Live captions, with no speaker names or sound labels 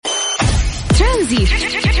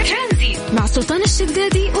ترانزيت مع سلطان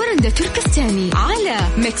الشدادي ورندا تركستاني على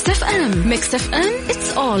ميكس اف ام. ميكس اف ام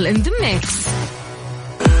it's all in the mix.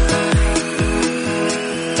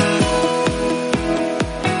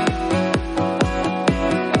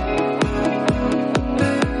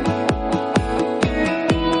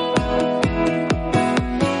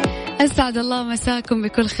 أسعد الله مساكم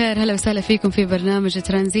بكل خير. هلا وسهلا فيكم في برنامج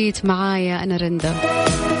ترانزيت معايا أنا رندا.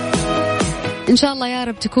 إن شاء الله يا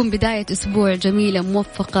رب تكون بداية أسبوع جميلة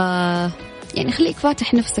موفقة. يعني خليك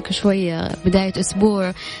فاتح نفسك شوية بداية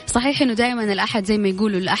أسبوع. صحيح إنه دائما الأحد زي ما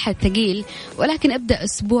يقولوا الأحد ثقيل، ولكن ابدأ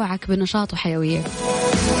أسبوعك بنشاط وحيوية.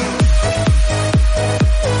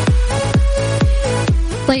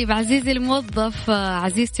 طيب عزيزي الموظف،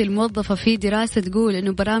 عزيزتي الموظفة، في دراسة تقول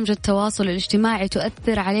إنه برامج التواصل الاجتماعي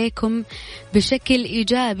تؤثر عليكم بشكل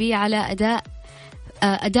إيجابي على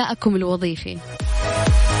أدائكم الوظيفي.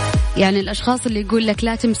 يعني الأشخاص اللي يقول لك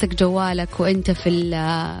لا تمسك جوالك وأنت في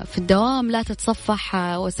الدوام، لا تتصفح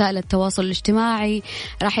وسائل التواصل الاجتماعي،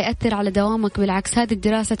 راح يأثر على دوامك. بالعكس، هذه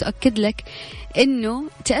الدراسة تؤكد لك إنه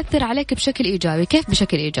تأثر عليك بشكل إيجابي. كيف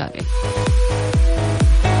بشكل إيجابي؟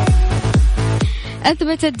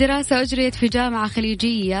 أثبتت دراسة أجريت في جامعة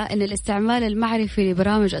خليجية أن الاستعمال المعرفي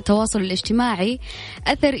لبرامج التواصل الاجتماعي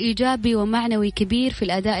أثر إيجابي ومعنوي كبير في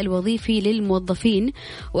الأداء الوظيفي للموظفين،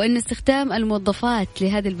 وأن استخدام الموظفات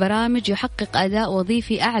لهذه البرامج يحقق أداء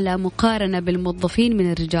وظيفي أعلى مقارنة بالموظفين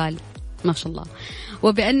من الرجال. ما شاء الله.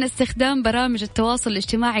 وبأن استخدام برامج التواصل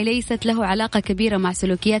الاجتماعي ليست له علاقة كبيرة مع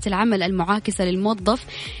سلوكيات العمل المعاكسة للموظف،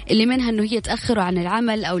 اللي منها أنه هي تأخره عن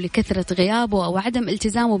العمل أو لكثرة غيابه أو عدم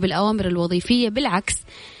التزامه بالأوامر الوظيفية. بالعكس،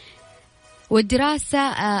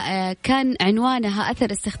 والدراسة كان عنوانها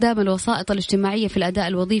أثر استخدام الوسائط الاجتماعية في الأداء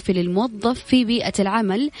الوظيفي للموظف في بيئة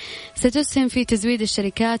العمل، ستسهم في تزويد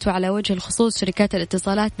الشركات وعلى وجه الخصوص شركات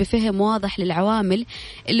الاتصالات بفهم واضح للعوامل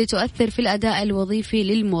اللي تؤثر في الأداء الوظيفي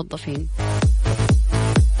للموظفين.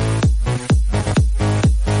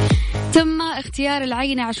 تم اختيار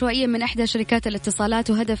العينة عشوائيا من إحدى شركات الاتصالات،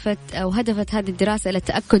 وهدفت هذه الدراسة إلى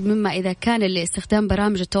التأكد مما إذا كان لاستخدام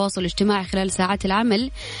برامج التواصل الاجتماعي خلال ساعات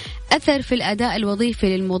العمل أثر في الأداء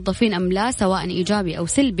الوظيفي للموظفين أم لا، سواء إيجابي أو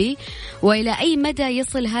سلبي، وإلى أي مدى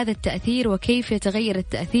يصل هذا التأثير وكيف يتغير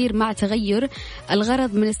التأثير مع تغير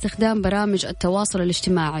الغرض من استخدام برامج التواصل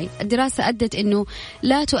الاجتماعي. الدراسة أدت أنه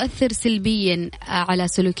لا تؤثر سلبيا على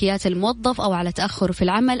سلوكيات الموظف أو على تأخر في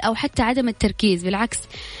العمل أو حتى عدم التركيز. بالعكس،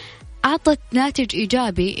 أعطت ناتج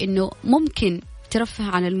إيجابي أنه ممكن ترفه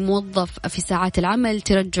عن الموظف في ساعات العمل،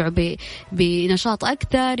 ترجع بنشاط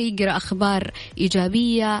أكثر، يقرأ أخبار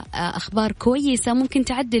إيجابية، أخبار كويسة ممكن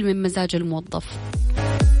تعدل من مزاج الموظف.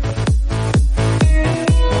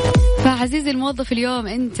 فعزيزي الموظف، اليوم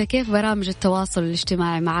أنت كيف برامج التواصل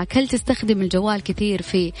الاجتماعي معك؟ هل تستخدم الجوال كثير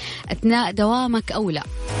في أثناء دوامك أو لا؟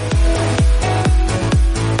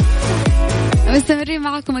 مستمرين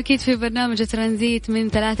معكم أكيد في برنامج ترانزيت من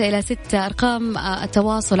 3 إلى 6. أرقام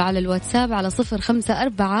التواصل على الواتساب على 0548811700.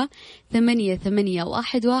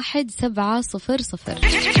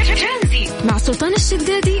 مع سلطان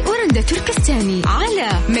الشدادي ورندا تركستاني على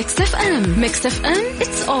ميكس اف ام. ميكس اف ام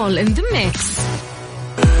it's all in the mix.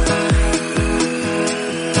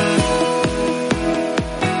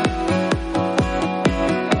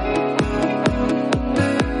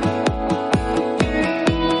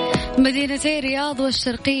 مدينتي الرياض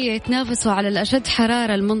والشرقية يتنافسوا على الأشد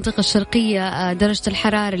حرارة. المنطقة الشرقية درجة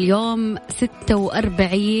الحرارة اليوم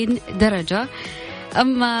 46 درجة،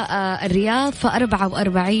 أما الرياض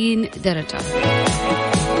ف44 درجة.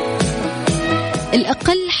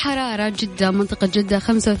 الأقل حرارة جدة، منطقة جدة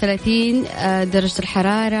 35 درجة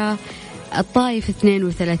الحرارة، الطائف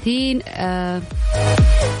 32،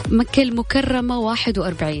 مكة المكرمة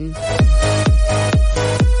 41.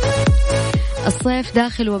 الصيف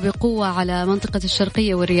داخل وبقوة على منطقة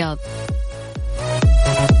الشرقية والرياض.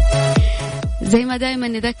 زي ما دائما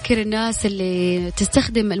نذكر الناس اللي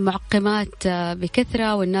تستخدم المعقمات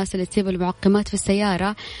بكثرة والناس اللي تسيب المعقمات في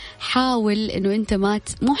السيارة، حاول انه انت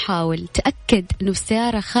مو حاول، تأكد انه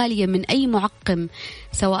السيارة خالية من اي معقم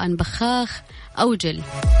سواء بخاخ او جل.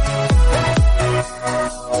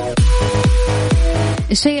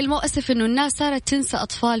 الشيء المؤسف انه الناس صارت تنسى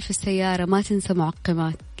اطفال في السيارة، ما تنسى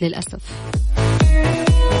معقمات للأسف.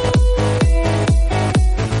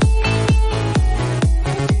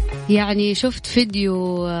 يعني شفت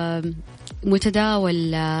فيديو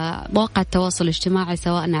متداول مواقع التواصل الاجتماعي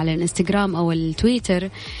سواء على الانستغرام أو التويتر،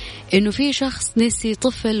 إنه في شخص نسي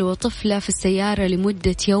طفل وطفلة في السيارة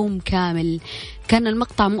لمدة يوم كامل. كان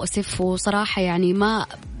المقطع مؤسف، وصراحة يعني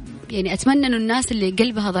أتمنى إنه الناس اللي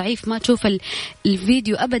قلبها ضعيف ما تشوف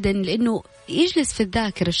الفيديو أبدا، لأنه يجلس في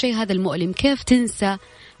الذاكرة الشيء هذا المؤلم. كيف تنسى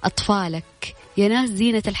أطفالك؟ يا ناس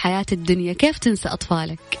زينة الحياة الدنيا، كيف تنسى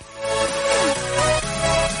أطفالك؟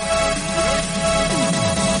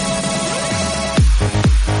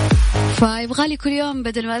 فيبغالي كل يوم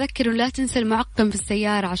بدل ما أذكر لا تنسى المعقم في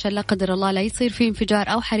السيارة عشان لا قدر الله لا يصير فيه انفجار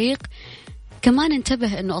أو حريق. كمان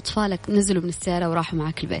انتبه إنه أطفالك نزلوا من السيارة وراحوا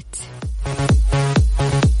معك البيت.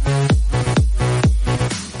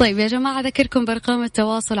 طيب يا جماعة أذكركم بأرقام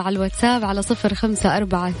التواصل على الواتساب على 0548811700.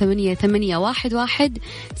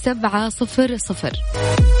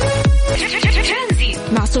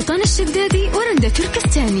 مع سلطان الشدادي ورندا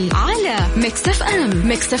تركستاني على ميكس اف ام.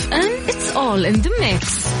 ميكس اف ام it's all in the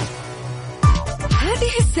mix.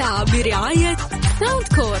 هذه الساعة برعاية ساوند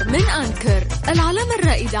كور من أنكر، العلامة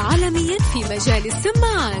الرائدة عالميا في مجال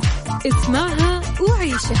السماعات. اسمعها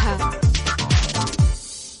وعيشها.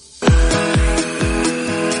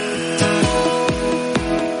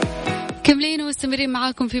 كملين ومستمرين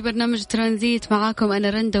معاكم في برنامج ترانزيت، معاكم أنا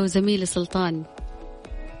رندا وزميلي سلطان.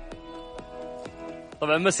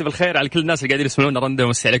 طبعا مسي بالخير على كل الناس اللي قاعدين يسمعونا. رندا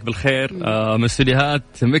ومسي عليك بالخير من استوديوهات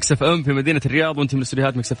ميكس اف ام في مدينة الرياض، وانت من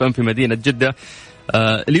استوديوهات ميكس اف ام في مدينة جدة.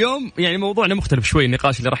 اليوم يعني موضوعنا مختلف شوي،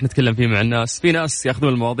 النقاش اللي راح نتكلم فيه مع الناس. في ناس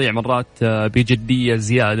ياخذون المواضيع مرات بجدية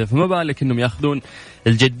زيادة، فما بالك انهم ياخذون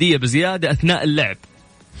الجدية بزيادة اثناء اللعب.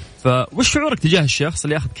 فوش شعورك تجاه الشخص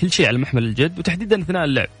اللي ياخذ كل شيء على محمل الجد وتحديدا اثناء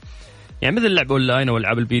اللعب؟ يعني مثل اللعب اونلاين او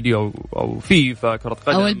العاب الفيديو او فيفا كرة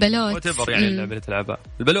قدم او البلوت، يعني اللعبة اللي تلعبها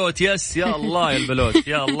البلوت. يس يا الله يا البلوت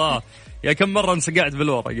يا الله يا كم مرة انسقعت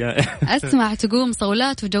بالورق يعني. اسمع تقوم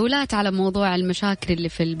صولات وجولات على موضوع المشاكل اللي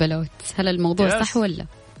في البلوت. هل الموضوع صح ولا؟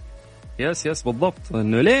 يس بالضبط.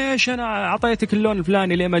 انه ليش انا اعطيتك اللون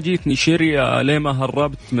الفلاني، ليه ما جيتني شرية، ليه ما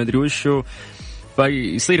هربت، ما ادري وشو،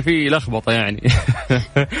 فيصير فيه لخبطة يعني.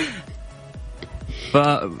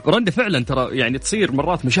 فرندة فعلا ترى يعني تصير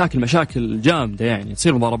مرات مشاكل جامدة، يعني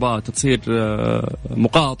تصير مضاربات، تصير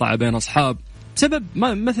مقاطعة بين أصحاب بسبب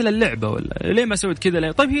مثل اللعبة. ولا ليه ما سويت كذا،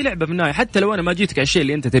 ليه؟ طيب هي لعبة في النهاية، حتى لو أنا ما جيتك على الشيء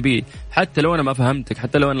اللي أنت تبيه، حتى لو أنا ما فهمتك،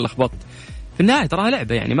 حتى لو أنا لخبطت، في النهاية تراها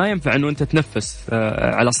لعبة. يعني ما ينفع أنه أنت تنفس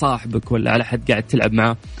على صاحبك ولا على حد قاعد تلعب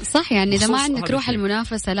معه. صح، يعني إذا ما عندك روح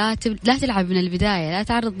المنافسة لا تلعب من البداية، لا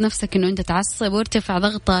تعرض نفسك أنه أنت تعصب وارتفع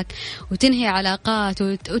ضغطك وتنهي علاقات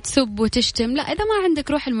وتسب وتشتم. لا، إذا ما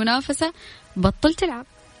عندك روح المنافسة بطل تلعب.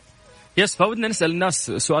 يس، فودنا نسأل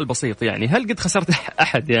الناس سؤال بسيط، يعني هل قد خسرت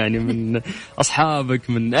أحد يعني من أصحابك،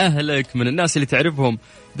 من أهلك، من الناس اللي تعرفهم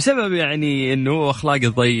بسبب يعني إنه هو أخلاقه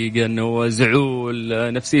ضيقة، إنه هو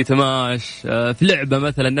زعول، نفسيته ماش، في لعبة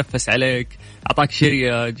مثلا نفس عليك، أعطاك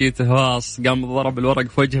شرية، جيت هواص، قام ضرب الورق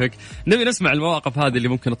في وجهك؟ نبي نسمع المواقف هذه اللي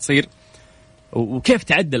ممكن تصير وكيف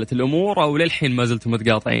تعدلت الأمور، أو للحين ما زلتم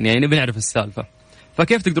متقاطعين. يعني نبي نعرف السالفة.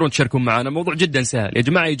 فكيف تقدرون تشاركون معنا؟ موضوع جدا سهل يا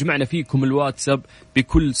جماعة، يجمعنا فيكم الواتساب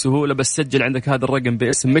بكل سهولة. بس سجل عندك هذا الرقم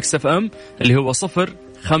باسم ميكس اف ام اللي هو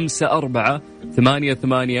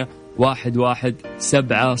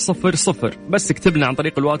 0548811700. بس اكتب لنا عن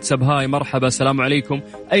طريق الواتساب هاي مرحبا سلام عليكم،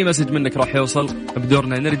 أي مسج منك راح يوصل،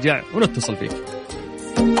 بدورنا نرجع ونتصل فيك.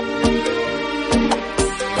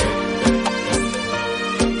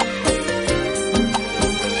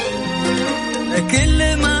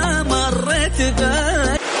 كل ما مرت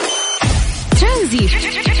ترانزيت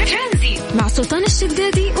مع سلطان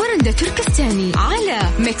الشدادي ورندا تركستاني على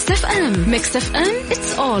ميكس اف ام. ميكس اف ام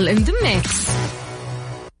it's all in the mix.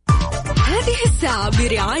 هذه الساعة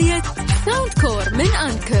برعاية ساوند كور من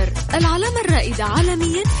أنكر، العلامة الرائدة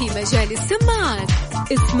عالميا في مجال السماعات.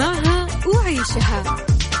 اسمعها وعيشها.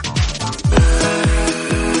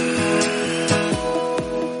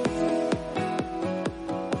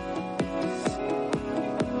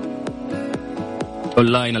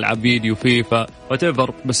 اونلاين، العاب فيديو، فيفا،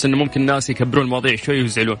 واتيفر، بس انه ممكن الناس يكبرون المواضيع شوي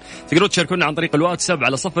ويزعلون. تقدروا تشاركونا عن طريق الواتساب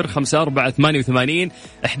على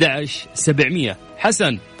 0548811700.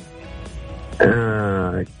 حسن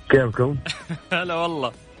كيفكم؟ هلا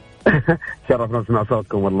والله. شرف نسمع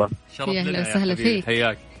صوتكم والله. يا اهلا وسهلا فيك.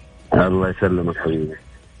 حياك. الله يسلمك حبيبي.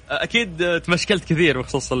 اكيد تمشكلت كثير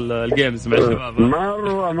بخصوص الجيمز مع الشباب.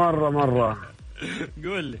 مرة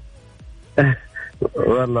قول لي.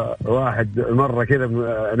 والله واحد مرة كذا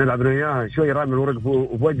نلعب وياه شوي، رامي الورق في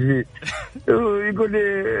وجهي يقول لي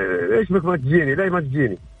ايش بك ما تجيني؟ لا ما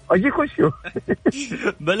تجيني، اجيك وشو؟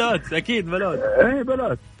 بلوت، اكيد بلوت. ايه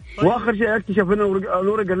بلوت. واخر شيء اكتشف انه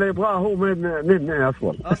الورق اللي يبغاه هو من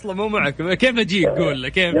اصلا مو معك. كيف اجيك؟ قول له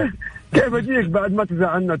كيف اجيك بعد ما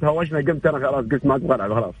تزعلنا وتهوشنا؟ قمت انا خلاص قلت ما ابغى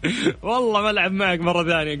العب خلاص. والله ما العب معك مرة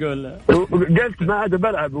ثانية. قول له. قلت ما عاد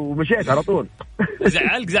بلعب ومشيت على طول.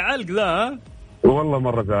 زعلك ذا. والله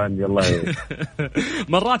مرة زعلني الله.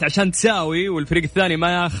 مرات عشان تساوي والفريق الثاني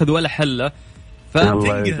ما ياخذ ولا حلة،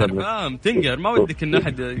 فتنقهر فاهم تنقهر ما ودك ان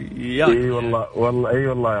احد ياكل. اي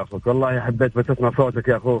والله يا اخوك والله حبيت بتسمع صوتك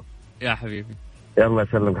يا اخو يا حبيبي. يلا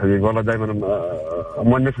يسلمك حبيبي والله دايما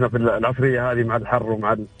مونسنا في العصريه هذه مع الحر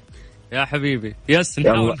ومع يا حبيبي يس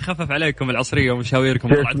نحاول نخفف عليكم العصرية ومشاويركم.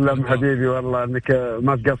 تسلم حبيبي والله انك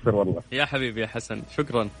ما تقصر والله يا حبيبي يا حسن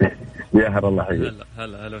شكرا. يا هلا الله حبيبي.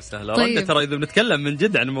 هلا وسهلا. طيب. ترى إذا بنتكلم من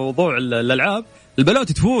جد عن موضوع الألعاب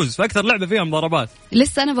البلوت تفوز في أكثر لعبة فيها مضاربات.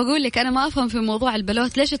 لسه أنا بقول لك أنا ما أفهم في موضوع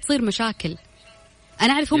البلوت ليش تصير مشاكل.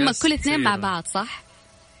 أنا أعرف هم كل اثنين مع بعض صح؟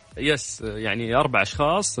 يس يعني 4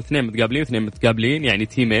 أشخاص 2 متقابلين و2 متقابلين يعني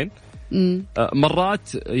تيمين. مرات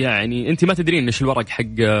يعني انت ما تدرين ايش الورق حق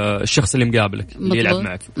الشخص اللي مقابلك اللي يلعب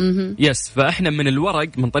معك. يس فاحنا من الورق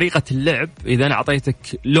من طريقة اللعب اذا انا اعطيتك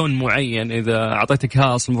لون معين اذا اعطيتك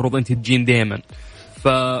هاص المفروض انت تجين دائما.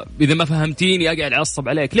 فاذا ما فهمتيني اقعد اعصب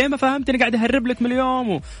عليك ليه ما فهمتني قاعد اهرب لك من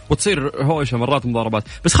اليوم وتصير هوشه مرات مضاربات.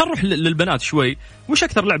 بس خلينا نروح للبنات شوي. وش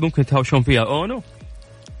اكثر لعبة ممكن تهاوشون فيها؟ اونو؟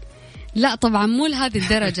 لا طبعا مو لهذه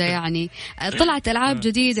الدرجة يعني طلعت ألعاب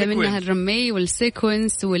جديدة منها الرمي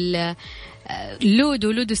والسيكونس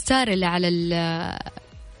واللودو ستار اللي على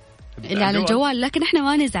الجوال. لكن احنا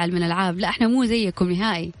ما نزعل من ألعاب. لا احنا مو زيكم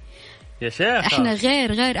نهائي يا شيخ. احنا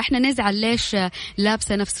غير احنا نزعل ليش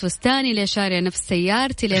لابسة نفس فستاني ليش شارية نفس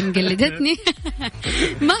سيارتي ليه مقلدتني.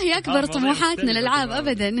 ما هي أكبر طموحاتنا الألعاب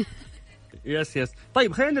أبدا. يس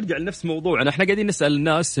طيب خلينا نرجع لنفس موضوعنا. احنا قاعدين نسأل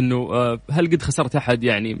الناس انه هل قد خسرت احد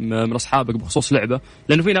يعني من اصحابك بخصوص لعبة؟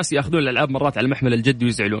 لانه في ناس ياخذون الالعاب مرات على محمل الجد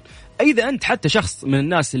ويزعلون. اذا انت حتى شخص من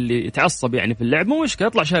الناس اللي يتعصب يعني في اللعب مو مشكلة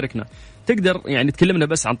اطلع شاركنا. تقدر يعني تكلمنا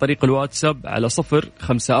بس عن طريق الواتساب على 054-88-11-700.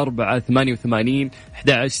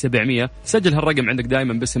 سجل هالرقم عندك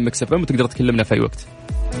دائما باسم مكس اف ام وتقدر تكلمنا في اي وقت.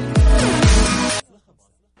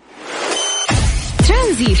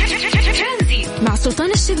 ترانزيت مع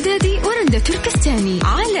سلطان الشدادي ورندا تركستاني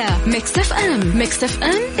على ميكس اف ام. ميكس اف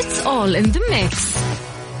ام it's all in the mix.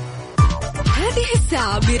 هذه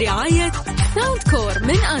الساعة برعاية ساوند كور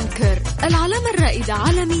من أنكر العلامة الرائدة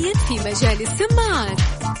عالميا في مجال السماعات.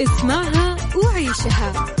 اسمعها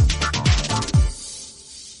وعيشها.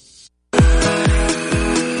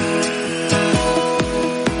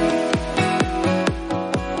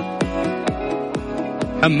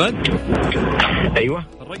 محمد. ايوه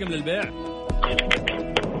الرقم للبيع.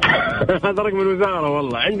 هذا رقم الوزارة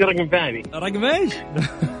والله عندي رقم ثاني. رقم ايش؟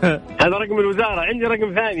 هذا رقم الوزارة عندي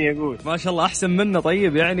رقم ثاني يقول. ما شاء الله احسن منه.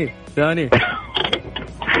 طيب يعني ثاني.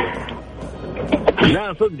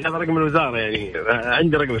 لا صدق هذا رقم الوزارة يعني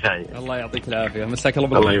عندي رقم ثاني. الله يعطيك العافية. مساك الله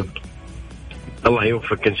بالخير. الله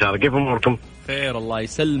يوفقك ان شاء الله. كيف اموركم؟ خير الله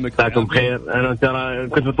يسلمك. مساكم بخير. انا ترى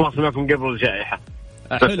كنت متواصل معكم قبل الجائحة.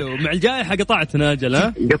 حلو. مع الجائحة قطعتنا أجل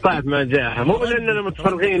ها؟ قطعت مع الجائحة مو لأننا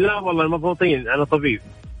متفرغين لا والله مضغوطين. أنا طبيب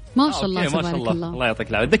ما شاء الله ما شاء الله. الله يعطيك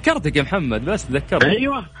العافية. ذكرتك يا محمد بس ذكرت.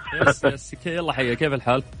 أيوة يس يلا حيا كيف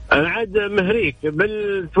الحال؟ أنا عاد مهريك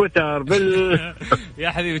بالتويتر يا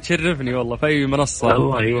حبيبي تشرفني والله في أي منصة.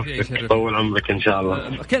 الله يوفقك طول عمرك إن شاء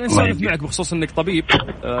الله. كان نسولف معك بخصوص إنك طبيب.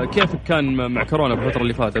 كيف كان مع كورونا بالفترة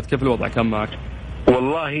اللي فاتت؟ كيف الوضع كان معك؟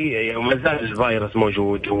 والله ما زال الفيروس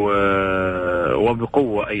موجود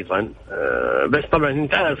وبقوة أيضا. بس طبعا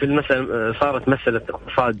انت عارف المسألة صارت مسألة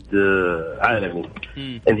اقتصاد عالمي.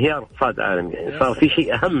 انهيار اقتصاد عالمي يعني صار في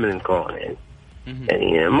شيء أهم من كورونا يعني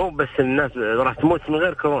مو بس الناس راح تموت من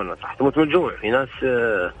غير كورونا راح تموت من الجوع. في ناس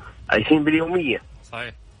عايشين باليومية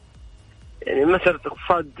صحيح. يعني مسألة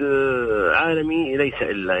اقتصاد عالمي ليس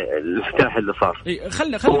إلا الانفتاح اللي صار.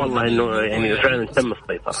 خلنا والله إنه يعني فعلا تم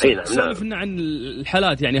السيطرة. سولفنا عن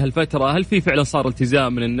الحالات يعني هالفترة هل في فعلا صار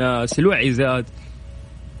التزام من الناس؟ الوعي زاد؟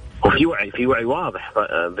 وفي وعي واضح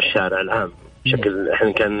بالشارع العام بشكل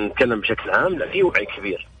احنا كان نتكلم بشكل عام. لا في وعي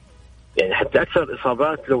كبير يعني حتى أكثر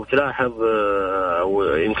الإصابات لو تلاحظ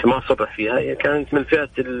ويمكن ما صرح فيها كانت من فئة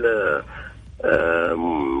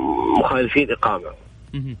مخالفين الإقامة.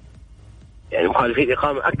 يعني مخالفين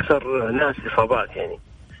الإقامة أكثر ناس إصابات يعني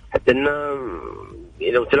حتى إنه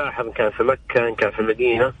لو تلاحظ كان في مكة كان في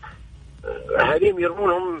المدينة أهاليهم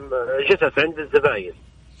يرمونهم جثث عند الزباين.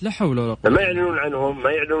 لا حول ولا قوة. ما يعلنون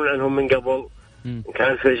عنهم من قبل.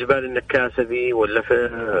 كان في جبال النكاسة ذي ولا في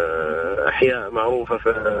أحياء معروفة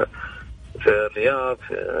في الرياض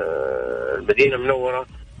في المدينة المنورة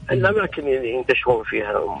الأماكن ينتشرون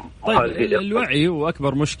فيها. طيب الوعي هو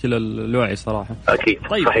أكبر مشكلة الوعي صراحة. أكيد.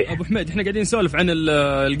 طيب صحيح. أبو حميد إحنا قاعدين نسولف عن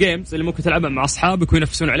الجيمز اللي ممكن تلعبها مع أصحابك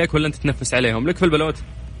وينفسون عليك ولا أنت تنفس عليهم. لك في البلوت؟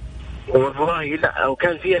 والله لا أو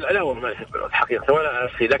كان في الألعاب ما في البلوت حقيقة ولا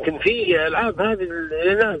أرسي. لكن في ألعاب هذه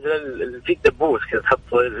اللي نازل في دبوس كذا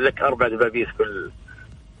تحط لك 4 دبابيس كل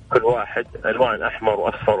واحد ألوان أحمر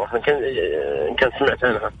وأصفر. كان سمعت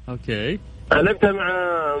عنها. أوكي. لعبتها مع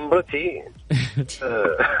مرتي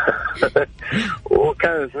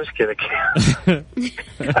وكانت مشكلة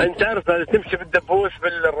أنت عارف تمشي بالدبوس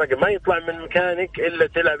بالرقم ما يطلع من مكانك إلا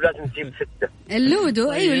تلعب لازم تجيب 6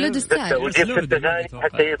 اللودو. أيوة اللودو ستار وتجيب 6 ثاني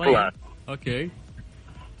حتى يطلع. أوكي.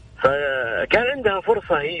 فكان عندها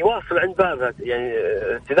فرصة هي واصل عند بابها يعني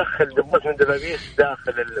تدخل دبوس من دبابيس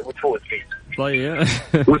داخل وتفوز فيه. طيب.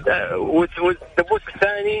 والدبوس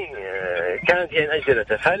الثاني كانت يعني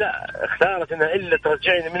أجلته فلا اختارت إنها إلا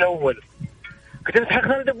ترجعني من أول. كنت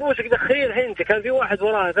بتحقق دبوسك دخلين الحين أنت كان في واحد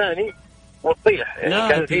وراها ثاني وتطيح يعني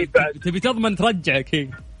كان في بعد تبي تضمن ترجعك هي.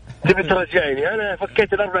 تبي ترجعني أنا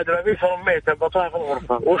فكيت ال4 دبابيس ورميتها بطلع في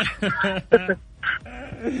الغرفة.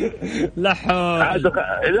 لا حول.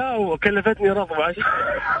 لا وكلفتني رطب عشان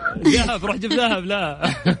ذهب روح جيب ذهب. لا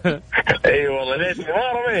اي والله ليتني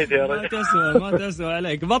ما رميت يا رجل. ما تسوى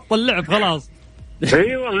عليك بطل لعب خلاص.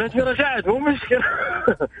 اي والله ليتني رجعت مو مشكلة.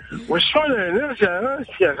 وشلون نرجع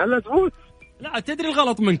خلها تفوت. لا تدري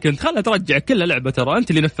الغلط منك انت خلها ترجع كلها لعبة ترى انت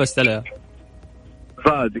اللي نفست عليها.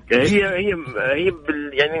 صادق هي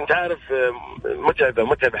يعني انت عارف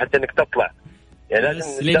متعبة حتى انك تطلع يعني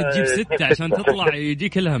لازم لين تجيب 6 عشان تطلع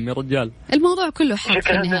يجيك الهم يا رجال. الموضوع كله حق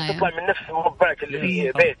في النهاية. تطلع من نفس مربعك اللي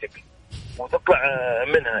هي بيتك وتطلع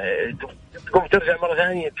منها تقوم ترجع مرة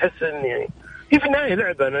ثانية تحس ان يعني هي في النهاية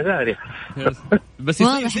لعبة أنا داري. بس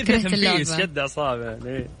يصير فيها تنفيس شد أعصاب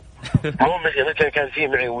يعني. مو مثلا كان في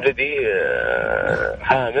معي ولدي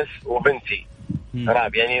خامس وبنتي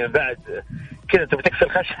راب يعني بعد كذا تبي تكسر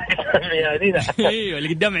خشم عيالي. ايوه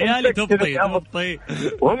اللي قدام عيالي تبطي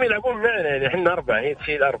وهم يلعبون معنا يعني احنا 4 هي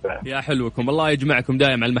تشيل 4. يا حلوكم الله يجمعكم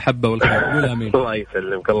دائما على المحبه والخير. قول امين. الله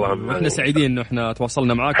يسلمك اللهم. واحنا سعيدين انه احنا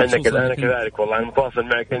تواصلنا معاك. انا كذلك والله انا متواصل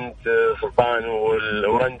معك انت سلطان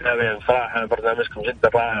ورندا يعني صراحه برنامجكم جدا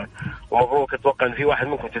رائع ومبروك. اتوقع ان في واحد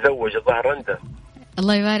منكم تزوج الظاهر رندا.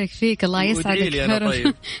 الله يبارك فيك الله يسعدك.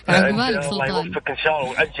 طيب. عقبالك سلطان. الله يوفقك ان شاء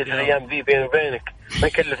الله وعجل الايام ذي بيني وبينك ما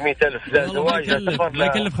يكلف 100,000 لا زواج لا سفر لا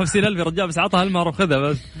يكلف 50,000 يا رجال بس عطها المهر وخذها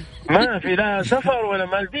بس. ما في لا سفر ولا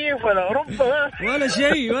مالديف ولا أوروبا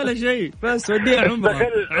ولا شيء بس وديها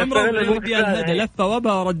عمره وديها الهدى لفة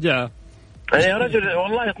وابها ورجعها. يا رجل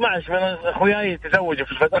والله 12 من أخوياي تزوجوا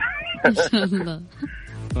في الفترة. إن شاء الله.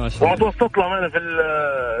 ومتوسط له معنا في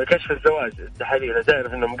كشف الزواج التحاليل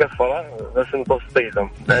تعرف انه مقفره بس متوسطين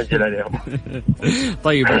نأجل عليهم.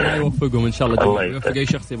 طيب الله يوفقهم ان شاء الله. الله يوفق اي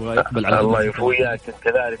شخص يبغى يقبل على الله يوفقك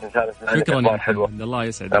كذلك ان شاء الله. شكرا حلوة. الله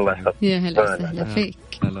يسعدك. الله يحفظك. يا هلا وسهلا فيك.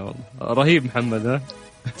 هلا والله رهيب محمد. ها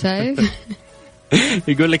شايف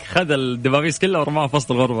يقول لك خذ الدبابيس كلها ورماها في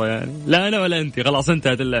وسط الغرفة يعني. لا انا ولا انت خلاص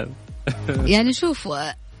انتهت اللعب. يعني شوف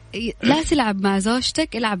لا تلعب مع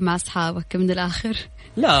زوجتك العب مع أصحابك من الآخر.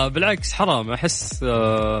 لا بالعكس حرام. أحس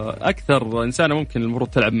أكثر إنسانة ممكن المفروض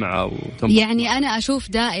تلعب معه وتنبط. يعني أنا أشوف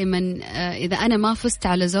دائما إذا أنا ما فزت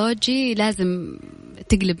على زوجي لازم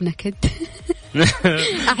تقلب نكد.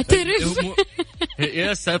 أعترف.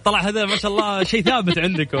 يس طلع هذا ما شاء الله شيء ثابت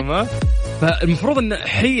عندكم. ها فالمفروض أن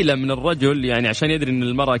حيلة من الرجل يعني عشان يدري أن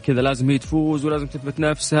المرأة كذا لازم هي تفوز ولازم تثبت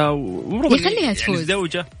نفسها ومفروض يخليها تفوز. يعني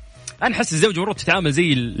الزوجة أنا أحس الزوجة المفروض تتعامل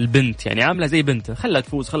زي البنت يعني عاملة زي بنتها خلها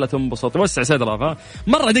تفوز خلها تنبسط توسع صدرها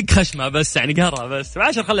مرة دق خشمها بس يعني قهرها بس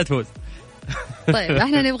 10 خلها تفوز. طيب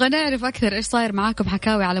احنا نبغى نعرف أكثر إيش صاير معاكم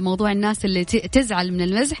حكاوي على موضوع الناس اللي تزعل من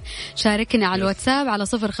المزح. شاركنا على الواتساب على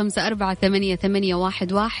 0548811700.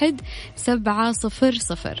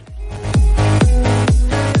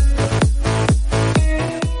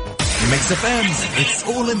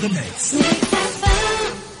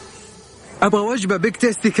 أبغى وجبة بيج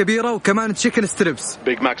تيستي كبيرة وكمان تشيكن ستريبس.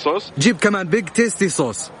 بيج ماك صوص. جيب كمان بيج تيستي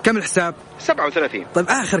صوص. كم الحساب؟ 37. طيب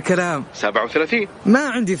آخر كلام. 37. ما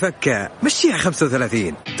عندي فكة مشيها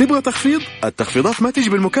 35. تبغى تخفيض؟ التخفيضات ما تيجي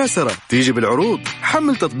بالمكاسرة تيجي بالعروض.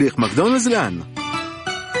 حمل تطبيق ماكدونالدز الآن.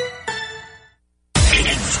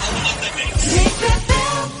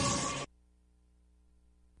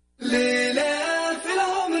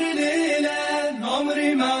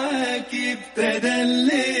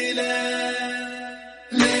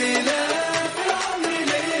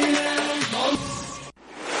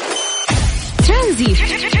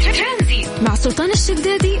 ترانزيت مع سلطان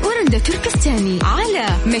الشدادي ورندا تركستاني على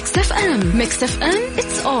ميكس اف ام. ميكس اف ام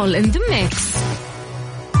it's all in the mix.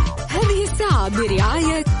 هذه الساعة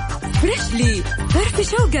برعاية فريشلي فرف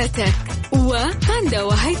شوقاتك وباندا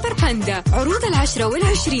وهايبر باندا. عروض 10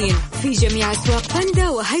 و20 في جميع أسواق باندا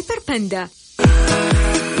وهايبر باندا.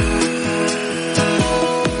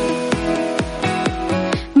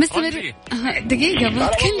 مستمر دقيقة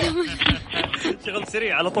بتكلم. شغل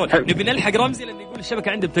سريع على طول نبي نلحق رمزي لأنه يقول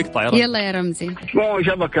الشبكة عنده بتقطع. يلا يا رمزي. مو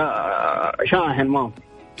شبكة شاحن ما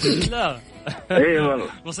لا اي والله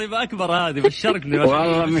مصيبة أكبر هذه، بشركني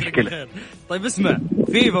والله مشكلة. طيب اسمع،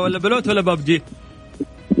 فيفا ولا بلوت ولا ببجي؟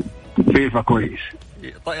 فيفا كويس.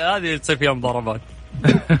 طيب هذه تصير فيها مضاربات.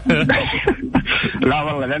 لا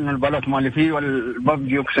والله لأنه البلوت مالي فيه،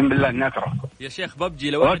 والببجي أقسم بالله نكره يا شيخ.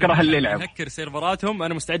 ببجي لو أكره اللي يلعب يهكر سيرفراتهم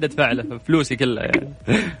أنا مستعد أدفع له فلوسي كلها يعني.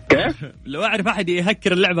 كيف؟ لو أعرف أحد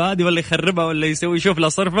يهكر اللعبة هذه ولا يخربها ولا يشوف لها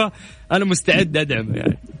صرفة أنا مستعد أدعمه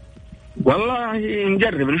يعني. والله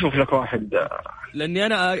نجرب نشوف لك واحد، لأني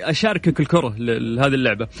أنا أشاركك الكره لهذه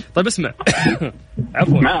اللعبة. طيب اسمع.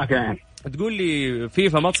 عفوا معك يعني. تقول لي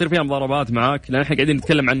فيفا ما تصير فيها مضاربات معاك؟ لأن احنا قاعدين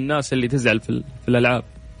نتكلم عن الناس اللي تزعل في الألعاب.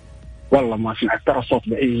 والله ما سمعت، ترى الصوت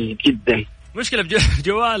بعيد جدا. مشكلة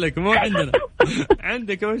بجوالك مو عندنا.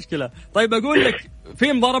 عندك مشكلة. طيب أقول لك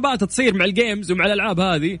في مضاربات تصير مع الجيمز ومع الألعاب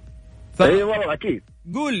هذه. اي والله أكيد.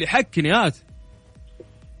 قول لي حكني هات.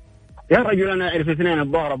 يا رجل أنا أعرف اثنين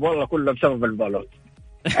اتضارب والله كله بسبب البالوت.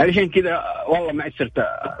 علشان كذا والله ما صرت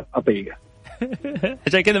أطيقه.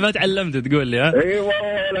 عشان كذا ما تعلمت تقول لي ها؟ اي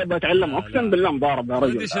والله لا بتعلم، اقسم بالله مضارب يا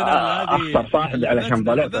رجل. اخسر صاحبي علشان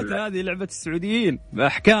بلوت. هذه لعبة السعوديين،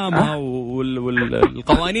 احكامها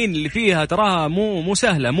والقوانين اللي فيها تراها مو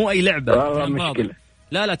سهلة، مو اي لعبة. والله مشكلة.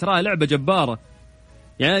 لا تراها لعبة جبارة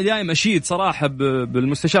يعني. دائما اشيد صراحة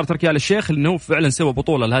بالمستشار تركي آل الشيخ انه فعلا سوى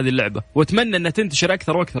بطولة لهذه اللعبة، واتمنى انها تنتشر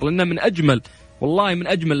اكثر واكثر لانها من اجمل، والله من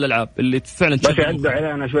اجمل الالعاب اللي فعلا بس يعدوا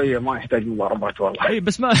علينا شويه، ما يحتاج مضاربات والله. اي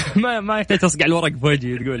بس ما يحتاج تصقع الورق في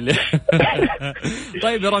وجهي تقول لي.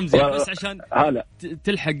 طيب يا رمزي بس عشان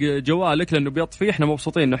تلحق جوالك لانه بيطفي. احنا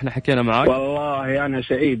مبسوطين انه احنا حكينا معاك. والله انا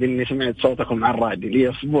سعيد اني سمعت صوتكم على الراديو، لي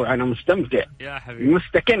اسبوع انا مستمتع يا حبيبي،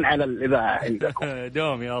 مستكن على الاذاعه عندكم.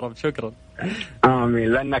 دوم يا رب. شكرا.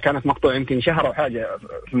 امين. لانها كانت مقطوعه يمكن شهر وحاجه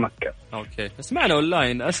في مكه. اوكي اسمعنا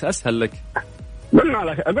اونلاين اسهل لك.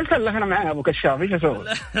 قلت لك انا معي ابو كشاف، ايش اسوي؟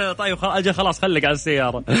 طيب اجل خلاص خليك على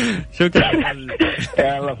السياره. شكرا.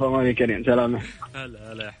 يا الله فماني كريم. سلامه.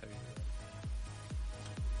 هلا يا حبيبي.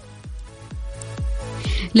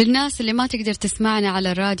 للناس اللي ما تقدر تسمعنا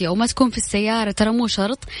على الراديو أو ما تكون في السيارة، ترى مو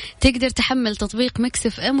شرط، تقدر تحمل تطبيق ميكس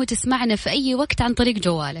اف ام وتسمعنا في أي وقت عن طريق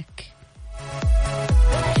جوالك.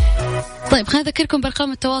 طيب خلينا نذكركم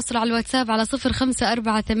بأرقام التواصل على الواتساب على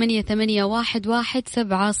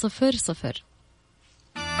 0548811700.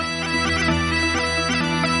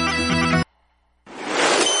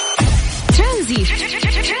 ترانزيت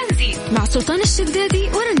مع سلطان الشدادي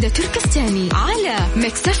ورندا تركستاني على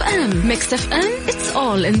ميكس اف ام. ميكس اف ام it's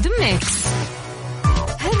all in the mix.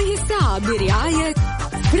 هذه الساعة برعاية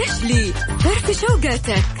فريشلي، فرف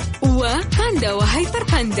شوقاتك، وباندا وهيبر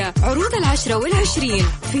باندا، عروض 10 و20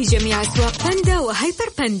 في جميع أسواق باندا وهيبر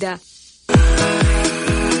باندا.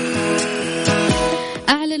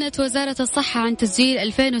 أعلنت وزارة الصحة عن تسجيل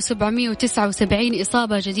 2779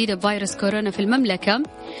 إصابة جديدة بفيروس كورونا في المملكة،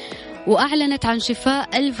 وأعلنت عن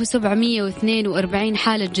شفاء 1742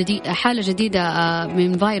 حالة جديدة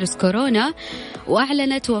من فيروس كورونا،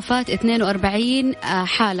 وأعلنت وفاة 42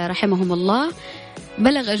 حالة رحمهم الله.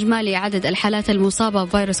 بلغ إجمالي عدد الحالات المصابة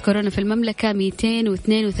بفيروس كورونا في المملكة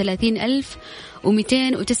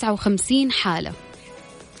 232,259 حالة.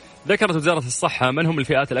 ذكرت وزارة الصحة من هم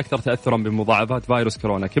الفئات الأكثر تأثرا بمضاعفات فيروس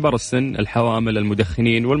كورونا: كبار السن، الحوامل،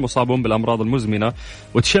 المدخنين، والمصابون بالأمراض المزمنة،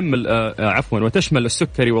 وتشمل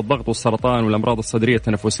السكري والضغط والسرطان والأمراض الصدرية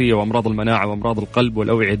التنفسية وأمراض المناعة وأمراض القلب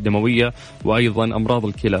والأوعية الدموية وأيضا أمراض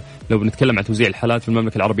الكلى. لو بنتكلم عن توزيع الحالات في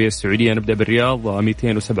المملكة العربية السعودية، نبدأ بالرياض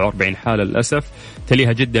 247 حالة للأسف،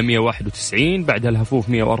 تليها جدة 191، بعدها الهفوف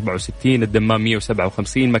 164، الدمام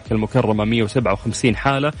 157، مكة المكرمة 157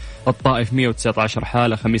 حالة، الطائف 119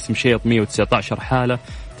 حالة، خميس مشيط 119 حالة،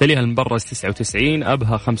 تليها المبرز 99،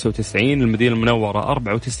 أبها 95، المدينة المنورة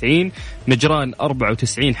 94، نجران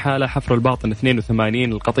 94 حالة، حفر الباطن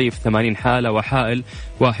 82، القطيف 80 حالة، وحائل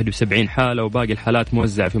 71 حالة، وباقي الحالات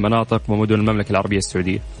موزعة في مناطق ومدن المملكة العربية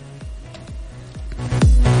السعودية.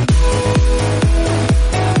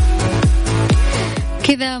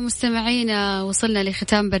 كذا مستمعينا وصلنا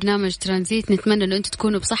لختام برنامج ترانزيت. نتمنى أن أنتم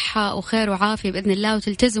تكونوا بصحة وخير وعافية بإذن الله،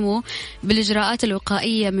 وتلتزموا بالإجراءات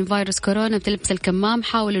الوقائية من فيروس كورونا، بتلبس الكمام،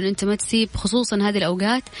 حاولوا أن أنت ما تسيب خصوصا هذه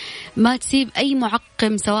الأوقات ما تسيب أي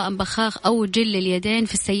معقم سواء بخاخ أو جل اليدين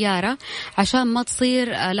في السيارة عشان ما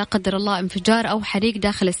تصير لا قدر الله انفجار أو حريق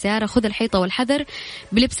داخل السيارة. خذ الحيطة والحذر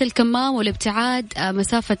بلبس الكمام والابتعاد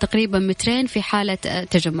مسافة تقريبا 2 في حالة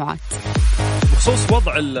تجمعات. بخصوص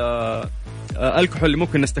وضع الكحول اللي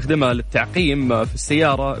ممكن نستخدمها للتعقيم في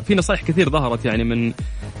السيارة، في نصائح كثير ظهرت يعني من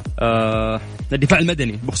الدفاع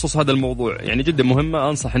المدني بخصوص هذا الموضوع، يعني جدا مهمة.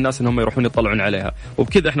 أنصح الناس أنهم يروحون يطلعون عليها.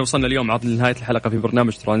 وبكذا احنا وصلنا اليوم عاد لنهاية الحلقة في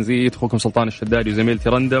برنامج ترانزيت. أخوكم سلطان الشدادي وزميلتي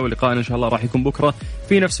رندا، ولقاءنا إن شاء الله راح يكون بكرة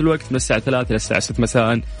في نفس الوقت من الساعة 3 إلى الساعة 6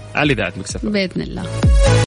 مساء على إذاعة مكس اف ام بإذن الله.